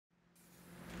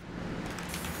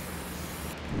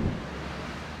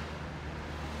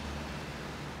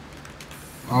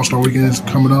All-Star Weekend is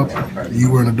coming up. You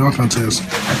were in a dunk contest.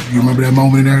 You remember that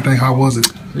moment and everything? How was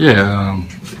it? Yeah,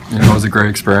 it was a great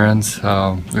experience.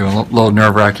 A little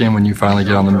nerve-wracking when you finally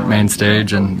get on the main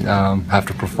stage and have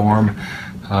to perform.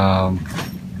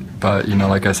 But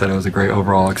like I said, it was a great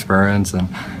overall experience, and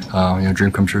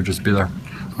dream come true just to be there.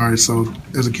 All right, so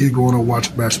as a kid growing up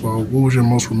watching basketball, what was your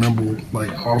most memorable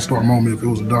all-star moment? If it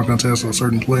was a dunk contest or a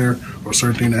certain player or a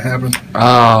certain thing that happened?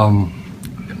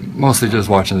 Mostly just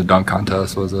watching the dunk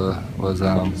contest was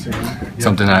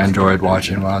something I enjoyed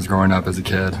watching when I was growing up as a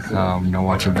kid.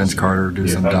 Watching Vince Carter do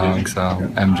some dunks,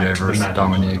 MJ versus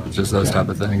Dominique, just those type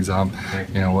of things. What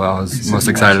I was most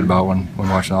excited about when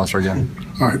watching the All-Star game.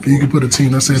 All right, if you could put a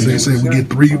team, let's say they said we get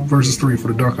 3 versus 3 for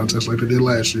the dunk contest like they did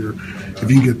last year. If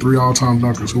you can get 3 all-time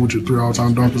dunkers, who would your 3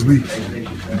 all-time dunkers be?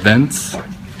 Vince,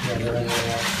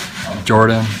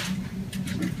 Jordan,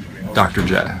 Dr.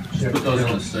 J.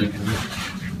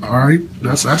 All right,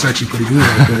 that's actually pretty good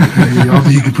right there. I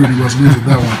think you could pretty much lose with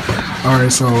that one. All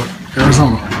right, so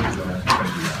Arizona.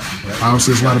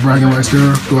 Obviously, there's a lot of bragging rights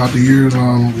there throughout the years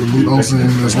with Luke Olsen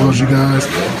as well as you guys.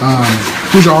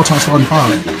 Who's your all-time starting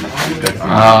 5?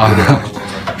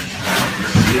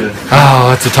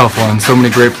 That's a tough one. So many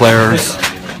great players.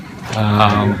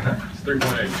 I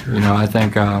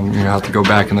think you have to go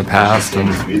back in the past,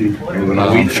 and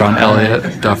Sean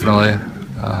Elliott, definitely.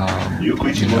 He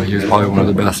was probably one of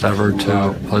the best ever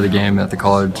to play the game at the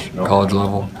college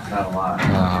level.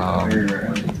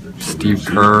 Steve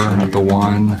Kerr at the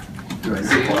 1.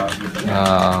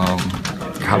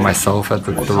 Got myself at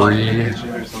the 3.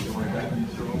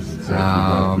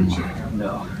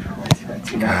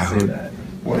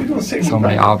 So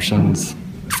many options.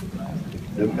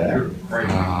 You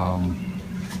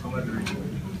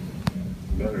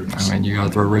got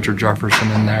to throw Richard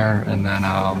Jefferson in there, and then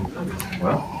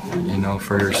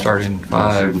for your starting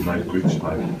 5,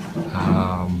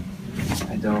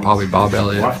 probably Bob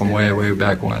Elliott from way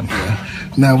back when.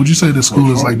 Now, would you say the school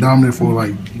is dominant for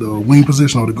the wing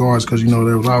position or the guards? Because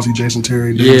there was obviously Jason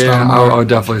Terry. Yeah, I would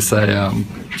definitely say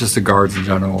just the guards in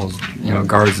general.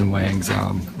 Guards and wings.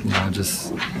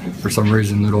 Just for some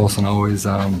reason, Lute Olson always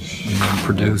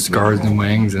produced guards and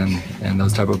wings, and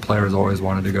those type of players always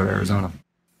wanted to go to Arizona.